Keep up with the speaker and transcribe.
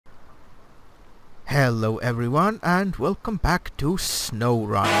Hello everyone and welcome back to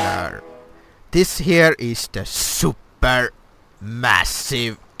SnowRunner. This here is the super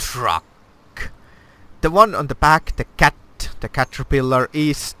massive truck. The one on the back, the caterpillar,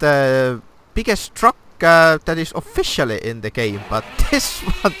 is the biggest truck that is officially in the game, but this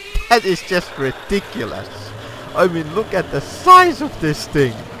one, that is just ridiculous. I mean, look at the size of this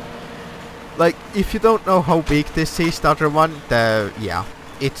thing. Like, if you don't know how big this is, the other one,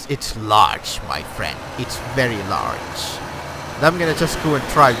 it's large, my friend. It's very large. And I'm gonna just go and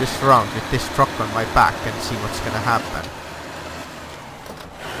try this around with this truck on my back and see what's gonna happen.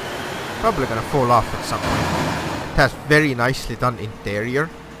 Probably gonna fall off at some point. It has very nicely done interior.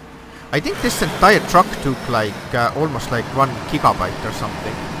 I think this entire truck took like almost like 1 gigabyte or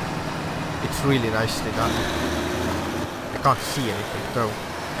something. It's really nicely done. I can't see anything though.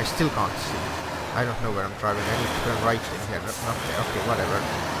 I still can't see. I don't know where I'm driving. I need to turn right in here. Not there. Okay, whatever.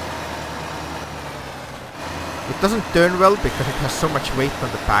 It doesn't turn well because it has so much weight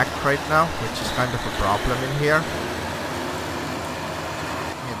on the back right now, which is kind of a problem in here.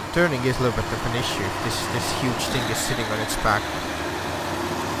 Yeah, the turning is a little bit of an issue if this huge thing is sitting on its back.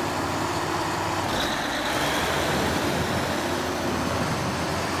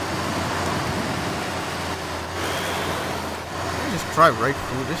 Just drive right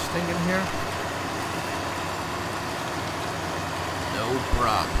through this thing in here. No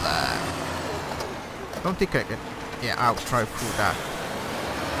problem. Don't think I can. Yeah, I'll drive through that.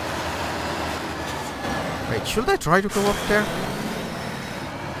 Wait, should I try to go up there?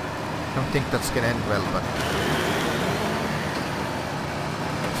 Don't think that's gonna end well, but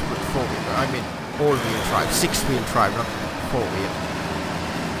let's put 4-wheel. I mean, all-wheel drive, 6-wheel drive, not 4-wheel.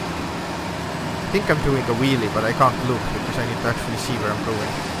 I think I'm doing a wheelie, but I can't look because I need to actually see where I'm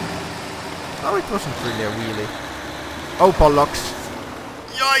going. Oh, it wasn't really a wheelie. Oh, bollocks.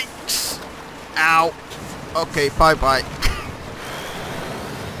 Yikes! Ow! Okay, bye-bye.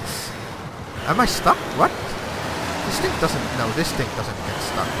 Am I stuck? What? This thing doesn't... No, this thing doesn't get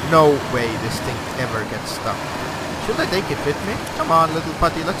stuck. No way this thing ever gets stuck. Should I take it with me? Come on, little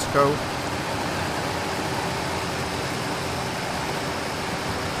buddy, let's go.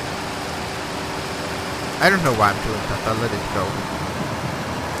 I don't know why I'm doing that, I'll let it go.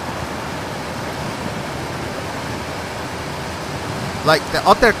 Like, the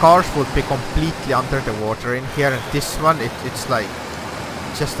other cars would be completely under the water in here, and this one, it's like,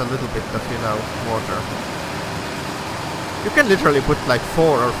 just a little bit of, you know, water. You can literally put like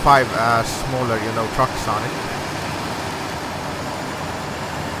 4 or 5 smaller, you know, trucks on it.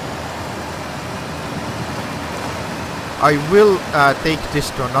 I will take this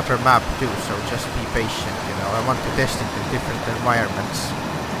to another map too, so just be patient, you know. I want to test it in different environments.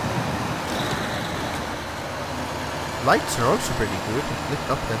 Lights are also pretty good. It lit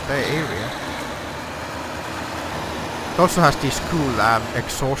up the entire area. It also has these cool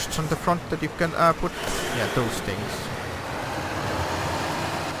exhausts on the front that you can put. Yeah, those things.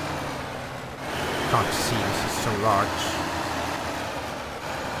 Can't see, this is so large.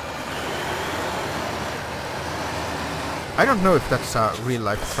 I don't know if that's a real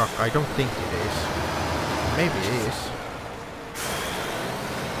life truck. I don't think it is. Maybe it is.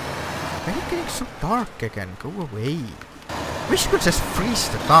 Why are you getting so dark again? Go away. Wish you could just freeze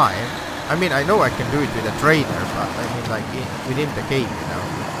the time. I mean, I know I can do it with a trainer, but I mean, like, within the game, you know.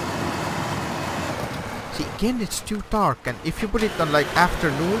 See, again, it's too dark, and if you put it on, like,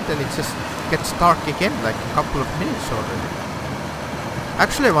 afternoon, then it just gets dark again, like, a couple of minutes already.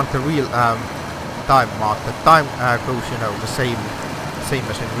 Actually, I want the real, time mod. The time goes, you know, the same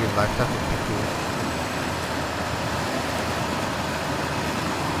as in real life. That would be cool.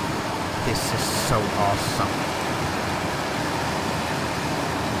 This is so awesome.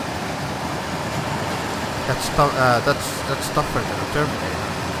 That's tougher than a Terminator.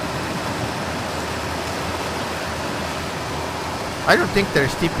 I don't think there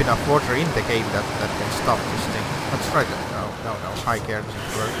is deep enough water in the game that can stop this thing. Let's try that. No. High gear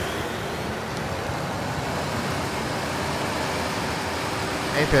doesn't work.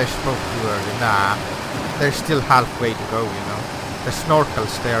 Maybe I spoke too early. Nah, there's still halfway to go, you know. The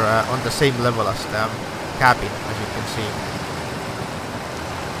snorkels, they're on the same level as the cabin, as you can see.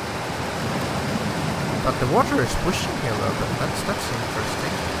 But the water is pushing me a little bit. That's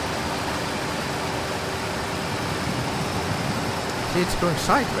interesting. See, it's going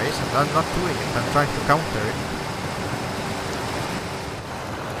sideways, and I'm not doing it. I'm trying to counter it.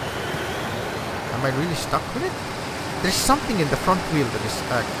 Am I really stuck with it? There's something in the front wheel that is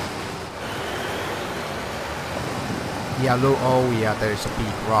yellow. Oh yeah, there is a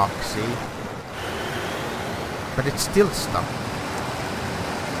big rock, see? But it's still stuck.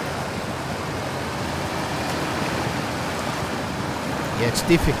 Yeah, it's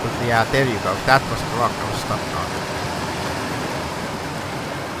difficult. Yeah, there you go. That was the rock I was stuck on.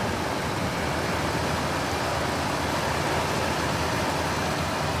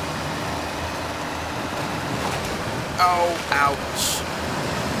 Oh, ouch.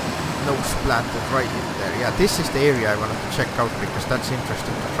 Nose planted right in there. Yeah, this is the area I wanted to check out because that's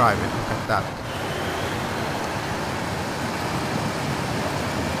interesting to drive it. Look at that.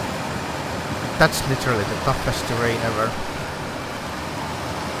 That's literally the toughest terrain ever.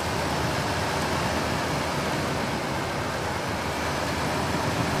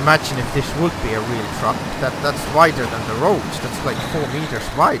 Imagine if this would be a real truck. That's wider than the roads. That's like 4 meters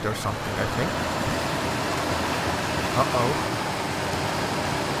wide or something, I think. Uh-oh.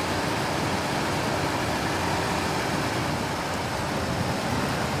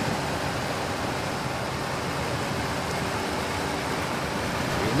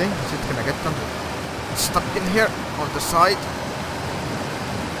 Really? Is it gonna get them stuck in here on the side?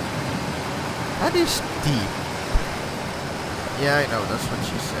 That is deep. Yeah, I know, that's what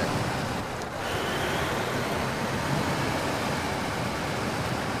she said.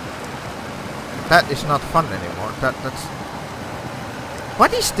 That is not fun anymore. That's...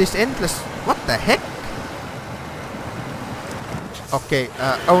 What is this endless... What the heck? Okay,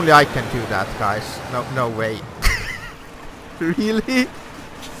 only I can do that, guys. No way. Really?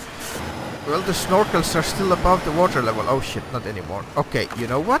 Well, the snorkels are still above the water level. Oh shit, not anymore. Okay, you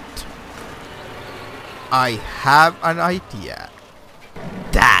know what? I have an idea.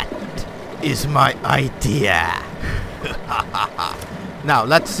 That is my idea. Now,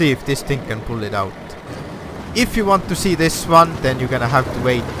 let's see if this thing can pull it out. If you want to see this one, then you're gonna have to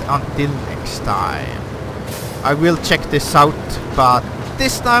wait until next time. I will check this out, but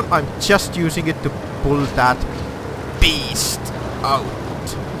this time I'm just using it to pull that beast out.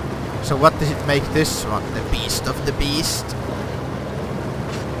 So what does it make this one? The beast of the beast?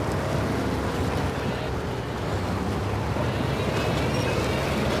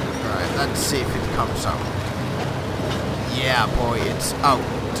 Alright, let's see if it comes out. Yeah, boy, it's out.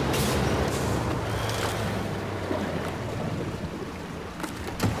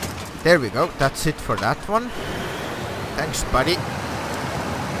 There we go, that's it for that one. Thanks, buddy.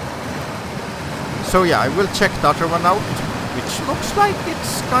 So yeah, I will check the other one out, which looks like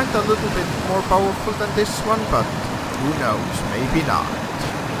it's kinda a little bit more powerful than this one, but who knows, maybe not.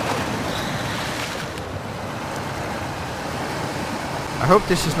 I hope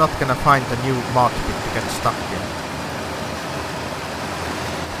this is not gonna find a new mod pit to get stuck in.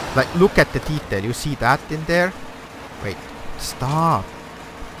 Like, look at the detail, you see that in there? Wait, stop.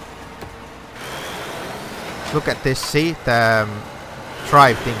 Look at this, see the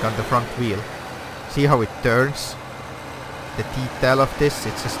drive thing on the front wheel. See how it turns? The detail of this,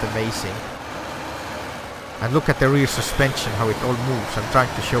 it's just amazing. And look at the rear suspension, how it all moves. I'm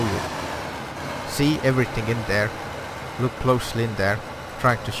trying to show you. See everything in there. Look closely in there.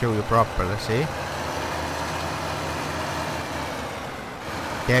 Trying to show you properly, see?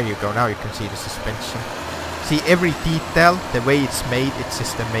 There you go, now you can see the suspension. See every detail, the way it's made, it's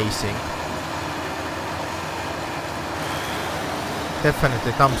just amazing.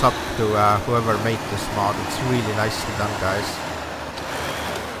 Definitely thumbs up to whoever made this mod. It's really nicely done, guys.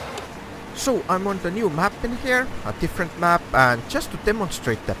 So I'm on the new map in here, a different map, and just to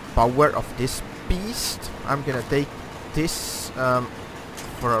demonstrate the power of this beast, I'm gonna take this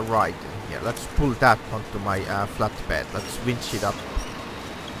for a ride in here. Let's pull that onto my flatbed. Let's winch it up.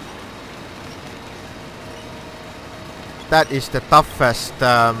 That is the toughest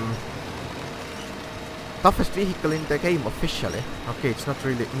toughest vehicle in the game officially. Okay, it's not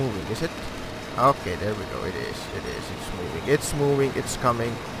really moving, is it? Okay, there we go. It is. It's moving. It's moving. It's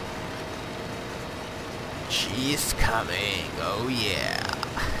coming. She's coming. Oh yeah.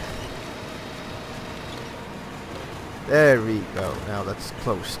 There we go. Now let's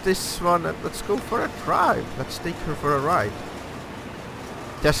close this one and let's go for a drive. Let's take her for a ride.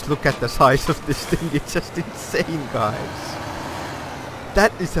 Just look at the size of this thing. It's just insane, guys.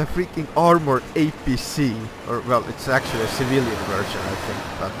 That is a freaking armored APC, or well, it's actually a civilian version, I think.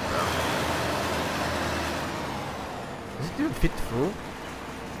 But does it even fit through?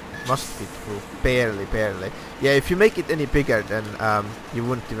 Must fit through, barely. Yeah, if you make it any bigger, then you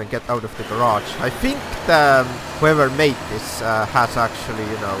wouldn't even get out of the garage. I think whoever made this has actually,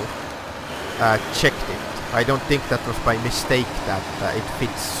 you know, checked it. I don't think that was by mistake that it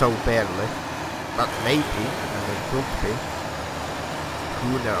fits so barely, but maybe, and it could be.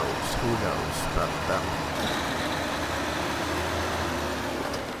 Who knows, but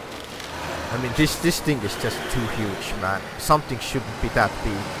I mean, this thing is just too huge, man. Something shouldn't be that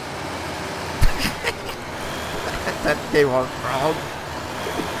big. That came out wrong.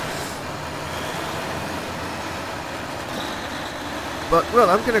 But well,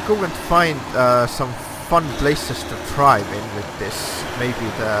 I'm gonna go and find some fun places to drive in with this. Maybe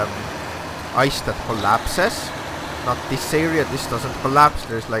the ice that collapses. Not this area, this doesn't collapse.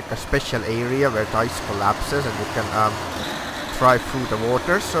 There's like a special area where the ice collapses and you can drive through the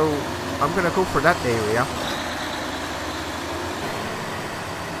water. So I'm gonna go for that area.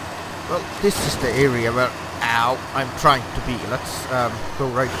 Well, this is the area where I'm trying to be. Let's go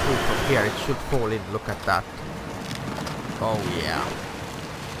right through from here. It should fall in. Look at that. Oh yeah.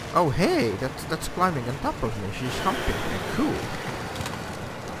 Oh hey, that's climbing on top of me. She's humping me. Cool.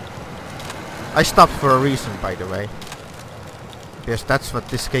 I stopped for a reason, by the way. Because that's what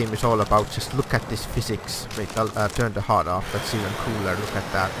this game is all about. Just look at this physics. Wait, I'll turn the HUD off. That's even cooler. Look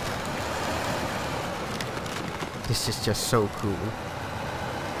at that. This is just so cool.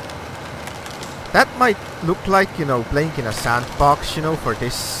 That might look like, you know, playing in a sandbox, you know, for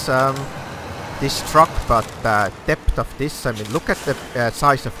this this truck, but the depth of this, I mean, look at the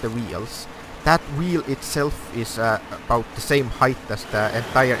size of the wheels. That wheel itself is about the same height as the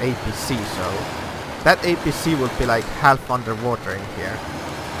entire APC, so that APC will be like half underwater in here,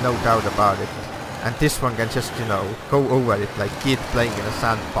 no doubt about it. And this one can just, you know, go over it like kid playing in a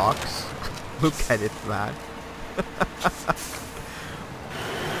sandbox. Look at it, man.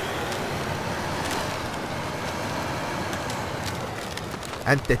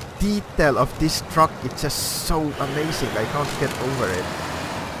 And the detail of this truck, it's just so amazing. I can't get over it.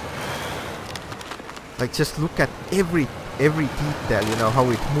 Like, just look at every detail, you know, how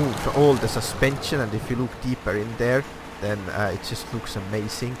it moves, all the suspension, and if you look deeper in there, then it just looks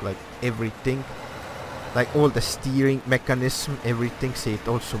amazing. Like everything, like all the steering mechanism, everything. See, it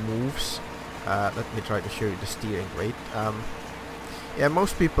also moves. Let me try to show you the steering weight. Yeah,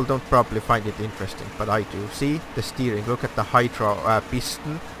 most people don't probably find it interesting, but I do. See the steering, look at the hydro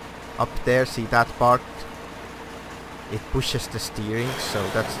piston up there, see that part? It pushes the steering, so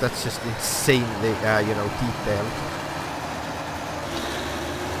that's just insanely, you know, detailed.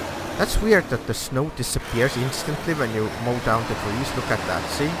 That's weird that the snow disappears instantly when you mow down the trees. Look at that,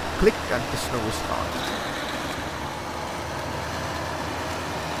 see? Click and the snow is gone.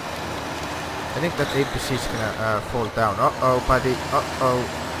 I think that APC is gonna fall down. Uh-oh, buddy. Uh-oh.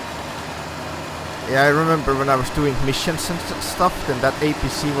 Yeah, I remember when I was doing missions and stuff, then that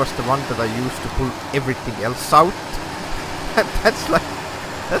APC was the one that I used to pull everything else out. that's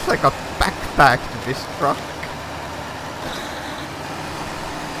like a backpack to this truck.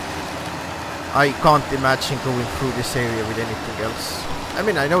 I can't imagine going through this area with anything else. I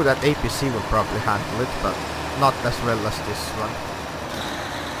mean, I know that APC will probably handle it, but not as well as this one.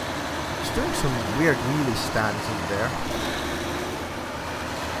 It's doing some weird wheelie stands in there.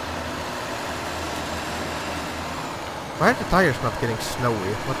 Why are the tires not getting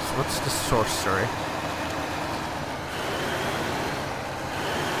snowy? What's the sorcery?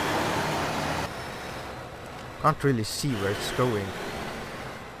 Can't really see where it's going.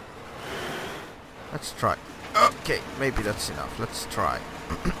 Let's try. Okay, maybe that's enough. Let's try.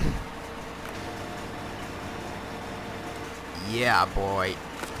 Yeah, boy.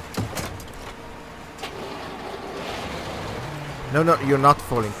 No, you're not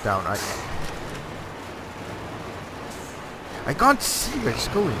falling down. I can't see where it's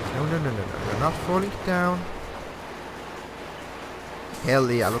going. No, you're not falling down.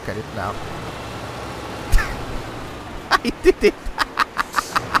 Hell yeah, look at it now. I did it!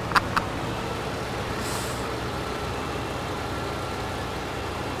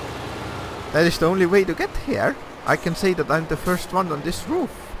 That is the only way to get here. I can say that I'm the first one on this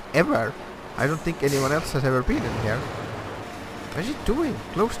roof. Ever. I don't think anyone else has ever been in here. What is it doing?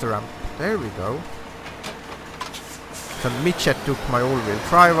 Close the ramp. There we go. So Mitchet took my all-wheel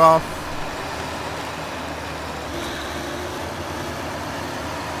drive off.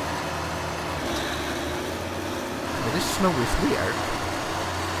 Oh, this snow is weird.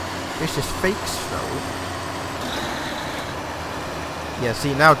 This is fake snow. Yeah,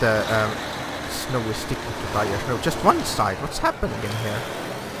 see now the snow is sticking to tires. No, just one side. What's happening in here?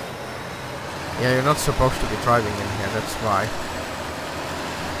 Yeah, you're not supposed to be driving in here, that's why.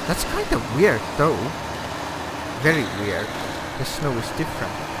 That's kind of weird though. Very weird. The snow is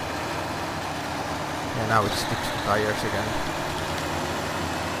different. Yeah, now it sticks to tires again.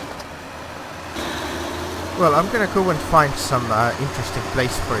 Well, I'm gonna go and find some interesting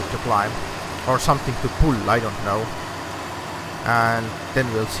place for it to climb. Or something to pull, I don't know. And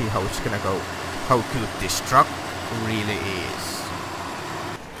then we'll see how it's gonna go. How good this truck really is.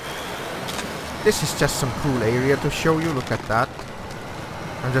 This is just some cool area to show you, look at that.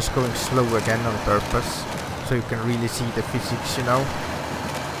 I'm just going slow again on purpose, so you can really see the physics, you know.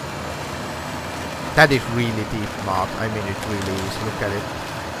 That is really deep mud. I mean, it really is. Look at it.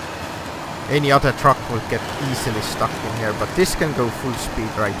 Any other truck will get easily stuck in here, but this can go full speed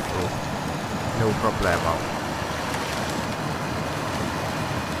right through. No problemo.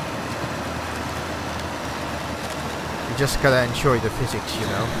 You just gotta enjoy the physics, you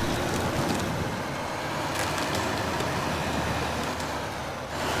know.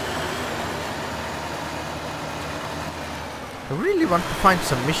 I really want to find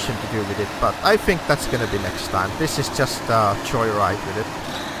some mission to do with it, but I think that's gonna be next time. This is just a joyride with it.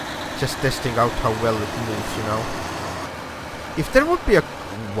 Just testing out how well it moves, you know. If there would be a...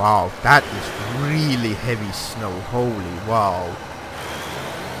 Wow, that is really heavy snow. Holy wow.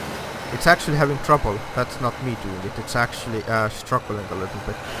 It's actually having trouble. That's not me doing it. It's actually struggling a little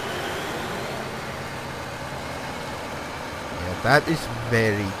bit. Yeah, that is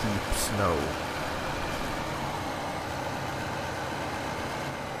very deep snow.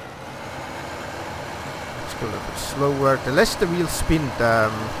 A little bit slower. The less the wheels spin, the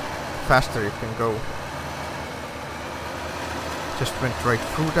faster it can go. Just went right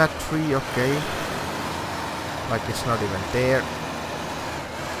through that tree, okay. Like it's not even there.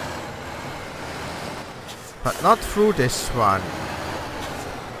 But not through this one.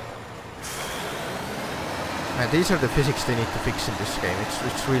 And these are the physics they need to fix in this game.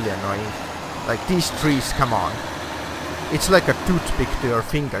 It's really annoying. Like these trees, come on. It's like a toothpick to your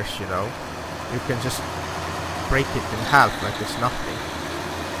fingers, you know. You can just break it in half like it's nothing.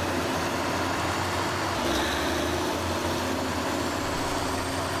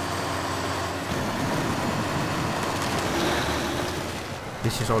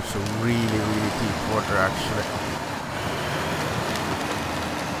 This is also really deep water actually.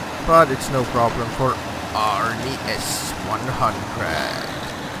 But it's no problem for ARNIE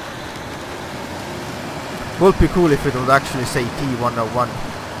S-100. Would be cool if it would actually say T101.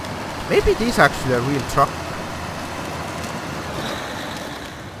 Maybe this is actually a real truck.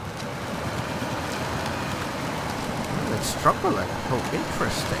 Struggling. Oh,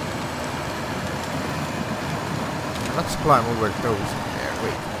 interesting. Let's climb over those in there.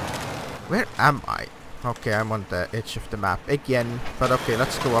 Wait. Where am I? Okay, I'm on the edge of the map again. But okay,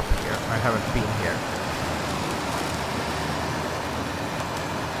 let's go up here. I haven't been here.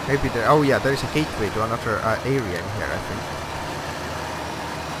 Maybe there... Oh yeah, there is a gateway to another area in here, I think.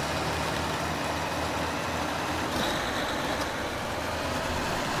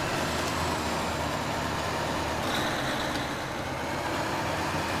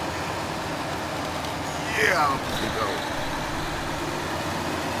 Yeah, we go.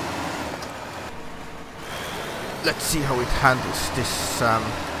 Let's see how it handles this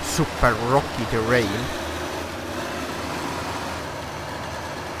super rocky terrain.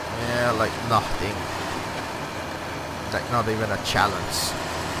 Yeah, like nothing. Like not even a challenge.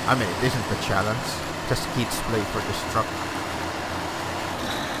 I mean, it isn't a challenge. Just kids play for this truck.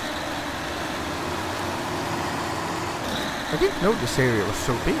 I didn't know this area was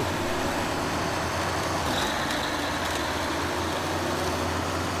so big.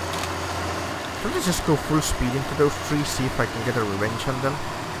 Let me just go full speed into those trees, see if I can get a revenge on them.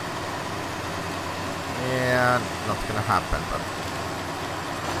 Yeah, not gonna happen, but...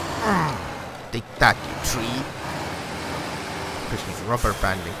 Take that, you tree! Freaking rubber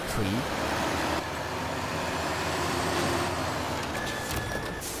banding tree.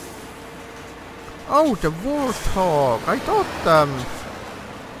 Oh, the warthog! I thought,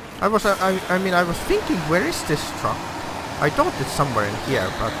 I was thinking, where is this truck? I thought it's somewhere in here,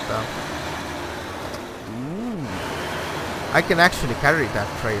 but, I can actually carry that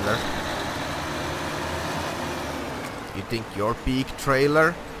trailer. You think you're big,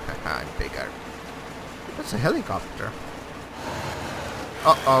 trailer? I'm bigger. That's a helicopter.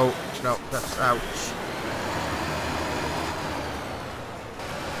 Uh-oh. No, that's ouch.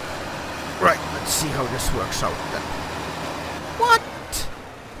 Right, let's see how this works out then. What?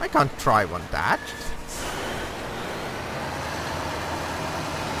 I can't drive on that.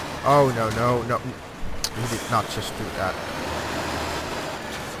 Oh, no. You did not just do that.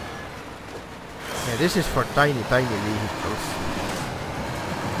 Yeah, this is for tiny vehicles.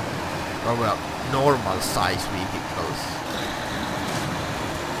 Oh well, normal size vehicles.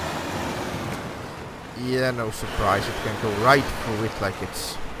 Yeah, no surprise, it can go right through it like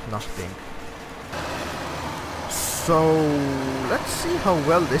it's nothing. So, let's see how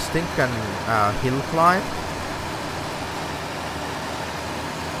well this thing can hill climb.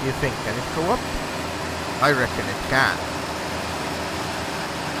 You think, can it go up? I reckon it can.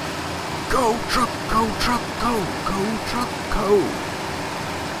 Go truck, go truck, go! Go truck, go!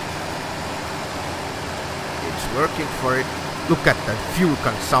 It's working for it. Look at the fuel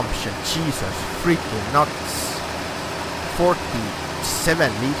consumption. Jesus freaking nuts.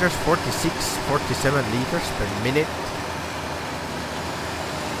 47 liters, 46, 47 liters per minute.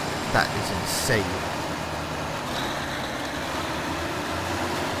 That is insane.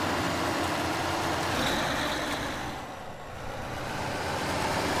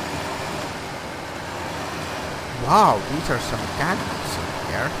 Wow, these are some cannons in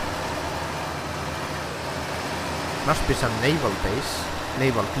here. Must be some naval base.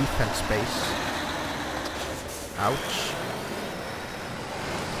 Naval defense base. Ouch.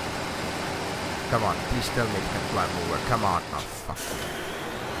 Come on, please tell me it can climb over. Come on, oh fuck.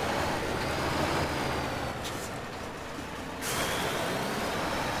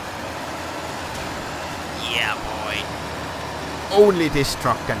 Yeah, boy. Only this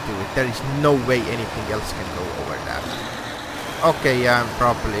truck can do it. There is no way anything else can go over that. Okay, yeah, I'm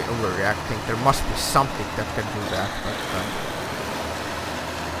probably overreacting. There must be something that can do that, but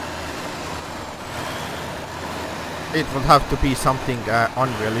it would have to be something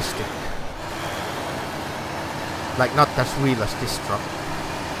unrealistic. Like not as real as this truck.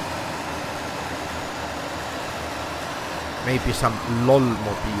 Maybe some LOL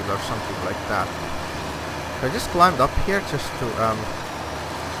mobile or something like that. So I just climbed up here just to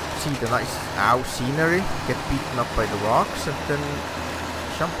see the nice scenery, get beaten up by the rocks, and then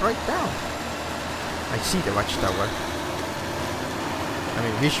jump right down. I see the watchtower. I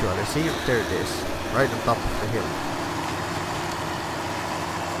mean visually, see, there it is, right on top of the hill.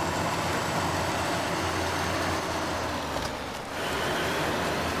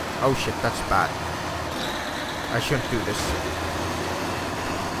 Oh shit, that's bad. I shouldn't do this.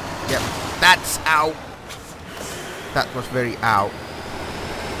 Yep, that's ow. That was very ow.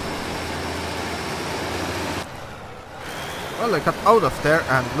 Well, I got out of there,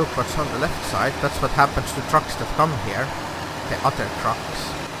 and look what's on the left side. That's what happens to trucks that come here. The other trucks.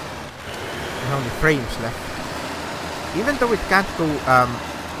 There's only frames left. Even though it can't go,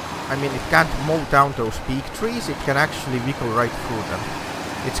 I mean, it can't mow down those big trees, it can actually wiggle right through them.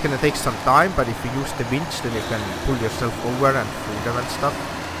 It's gonna take some time, but if you use the winch, then you can pull yourself over and through them and stuff.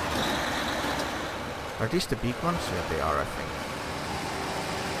 Are these the big ones? Yeah, they are, I think.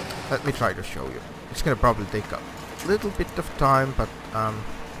 Let me try to show you. It's gonna probably take a little bit of time, but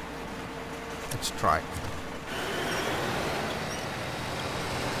let's try.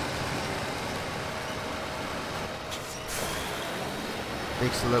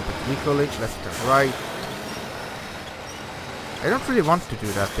 Takes a little bit wiggling, left and right. I don't really want to do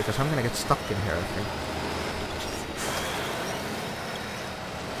that because I'm gonna get stuck in here, I think.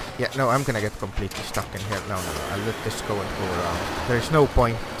 Yeah, no, I'm gonna get completely stuck in here. No, I'll let this go and go around. There is no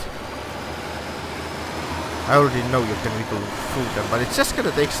point. I already know you can wiggle through them, but it's just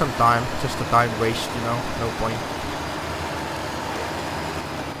gonna take some time. Just a time waste, you know, no point.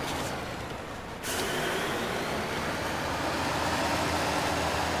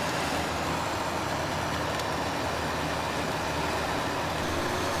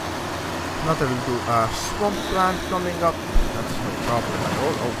 Another little swamp plant coming up. That's no problem at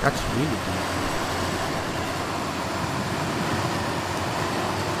all. Oh, that's really deep.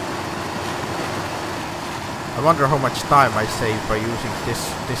 I wonder how much time I save by using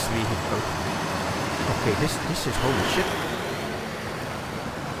this vehicle. Okay, this is holy shit.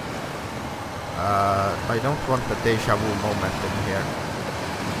 I don't want the deja vu moment in here.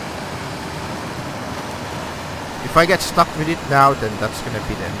 If I get stuck with it now, then that's gonna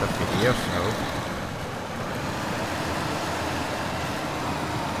be the end of the video, so...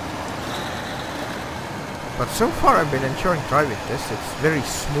 But so far I've been enjoying driving this. It's very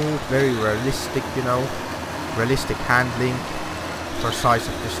smooth, very realistic, you know. Realistic handling for size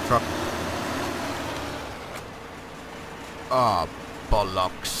of this truck. Ah,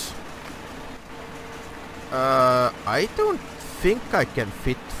 bollocks. I don't think I can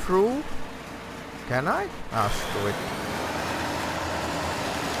fit through. Can I? Ah, screw it.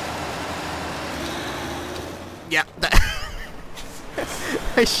 Yeah,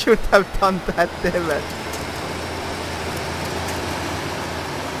 I should have done that, damn it.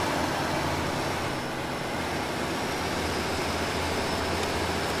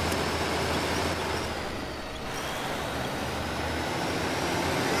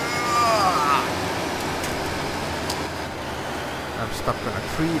 I'm stuck on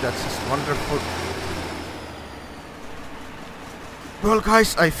a tree, that's just wonderful. Well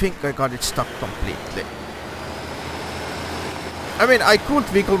guys, I think I got it stuck completely. I mean, I could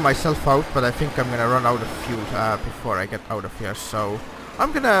wiggle myself out, but I think I'm gonna run out of fuel before I get out of here, so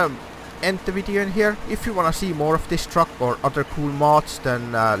I'm gonna end the video in here. If you wanna see more of this truck or other cool mods,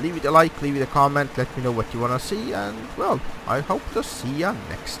 then leave it a like, leave it a comment, let me know what you wanna see, and well, I hope to see ya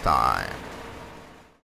next time.